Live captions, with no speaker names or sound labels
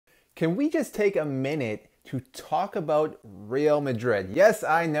Can we just take a minute to talk about Real Madrid? Yes,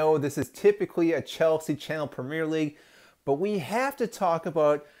 I know this is typically a Chelsea Channel Premier League, but we have to talk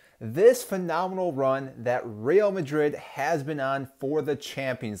about this phenomenal run that Real Madrid has been on for the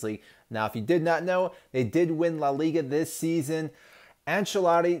Champions League. Now, if you did not know, they did win La Liga this season.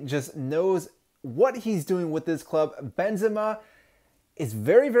 Ancelotti just knows what he's doing with this club. Benzema is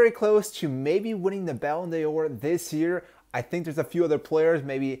very, very close to maybe winning the Ballon d'Or this year. I think there's a few other players,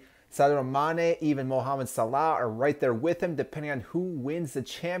 maybe Sadio Mane, even Mohamed Salah are right there with him, depending on who wins the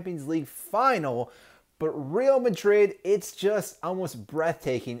Champions League final. But Real Madrid, it's just almost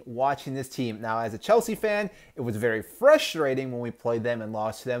breathtaking watching this team. Now, as a Chelsea fan, it was very frustrating when we played them and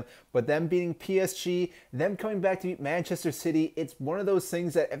lost to them. But them beating PSG, them coming back to beat Manchester City, it's one of those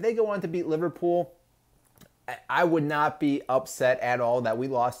things that if they go on to beat Liverpool, I would not be upset at all that we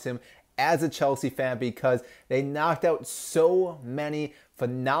lost him as a Chelsea fan, because they knocked out so many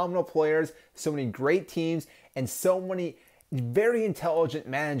phenomenal players, so many great teams, and so many very intelligent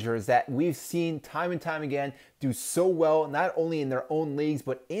managers that we've seen time and time again do so well, not only in their own leagues,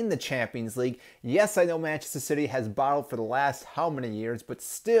 but in the Champions League. Yes, I know Manchester City has bottled for the last how many years, but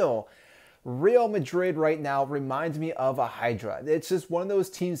still, Real Madrid right now reminds me of a Hydra. It's just one of those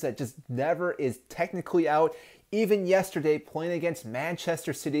teams that just never is technically out. Even yesterday, playing against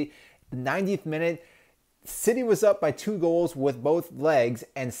Manchester City, the 90th minute, City was up by 2 goals with both legs,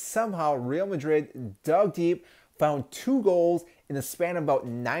 and somehow Real Madrid dug deep, found 2 goals in the span of about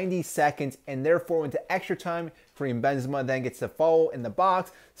 90 seconds, and therefore went to extra time. Karim Benzema then gets the foul in the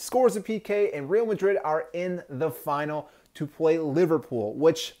box, scores a PK, and Real Madrid are in the final to play Liverpool,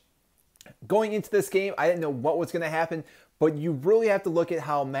 which going into this game, I didn't know what was going to happen, but you really have to look at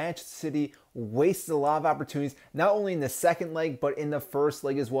how Manchester City wasted a lot of opportunities, not only in the second leg, but in the first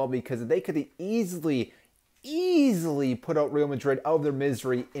leg as well, because they could have easily put out Real Madrid out of their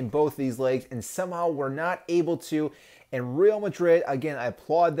misery in both these legs, and somehow were not able to. And Real Madrid, again, I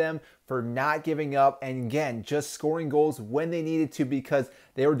applaud them for not giving up, and again, just scoring goals when they needed to, because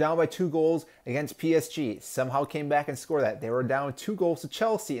they were down by 2 goals against PSG. Somehow came back and scored that. They were down 2 goals to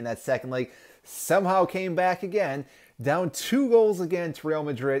Chelsea in that second leg. Somehow came back again, down 2 goals again to Real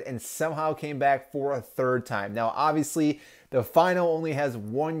Madrid, and somehow came back for a third time. Now, obviously, the final only has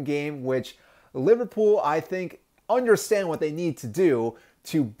 1 game, which Liverpool, I think, understand what they need to do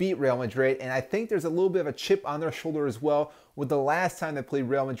to beat Real Madrid, and I think there's a little bit of a chip on their shoulder as well with the last time they played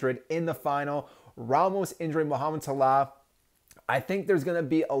Real Madrid in the final. Ramos injuring Mohamed Salah. I think there's going to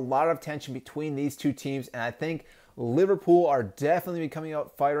be a lot of tension between these two teams, and I think Liverpool are definitely coming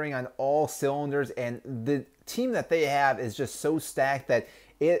out firing on all cylinders, and the team that they have is just so stacked that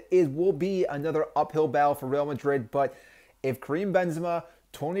it will be another uphill battle for Real Madrid. But if Karim Benzema,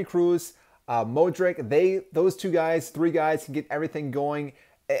 Toni Kroos, Modric, those 3 guys can get everything going.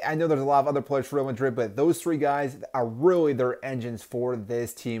 I know there's a lot of other players for Real Madrid, but those 3 guys are really their engines for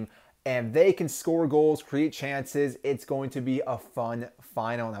this team. And they can score goals, create chances. It's going to be a fun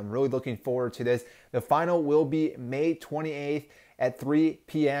final, and I'm really looking forward to this. The final will be May 28th at 3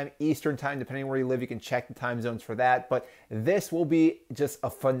 p.m. Eastern time, depending on where you live. You can check the time zones for that. But this will be just a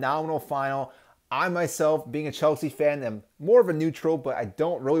phenomenal final. I myself, being a Chelsea fan, am more of a neutral, but I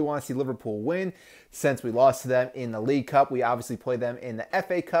don't really want to see Liverpool win since we lost to them in the League Cup. We obviously play them in the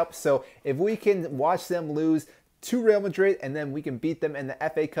FA Cup. So if we can watch them lose to Real Madrid, and then we can beat them in the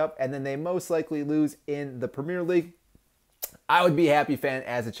FA Cup, and then they most likely lose in the Premier League, I would be a happy fan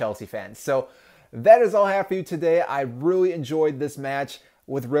as a Chelsea fan. So that is all I have for you today. I really enjoyed this match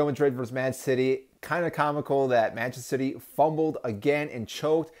with Real Madrid versus Manchester City. Kind of comical that Manchester City fumbled again and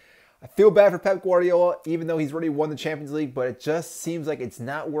choked. I feel bad for Pep Guardiola, even though he's already won the Champions League, but it just seems like it's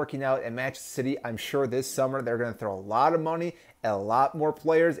not working out at Manchester City. I'm sure this summer they're going to throw a lot of money at a lot more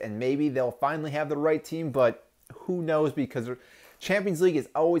players, and maybe they'll finally have the right team, but who knows, because Champions League is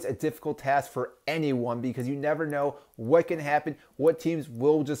always a difficult task for anyone, because you never know what can happen, what teams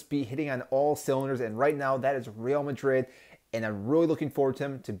will just be hitting on all cylinders, and right now that is Real Madrid, and I'm really looking forward to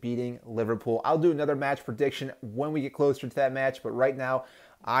them to beating Liverpool. I'll do another match prediction when we get closer to that match, but right now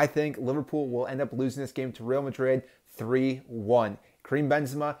I think Liverpool will end up losing this game to Real Madrid 3-1. Karim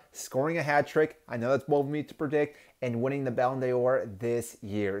Benzema scoring a hat-trick. I know that's bold of me to predict, and winning the Ballon d'Or this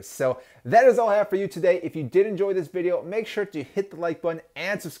year. So that is all I have for you today. If you did enjoy this video, make sure to hit the like button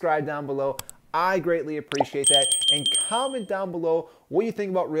and subscribe down below. I greatly appreciate that. And comment down below what you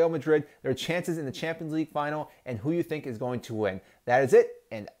think about Real Madrid, their chances in the Champions League final, and who you think is going to win. That is it,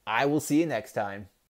 and I will see you next time.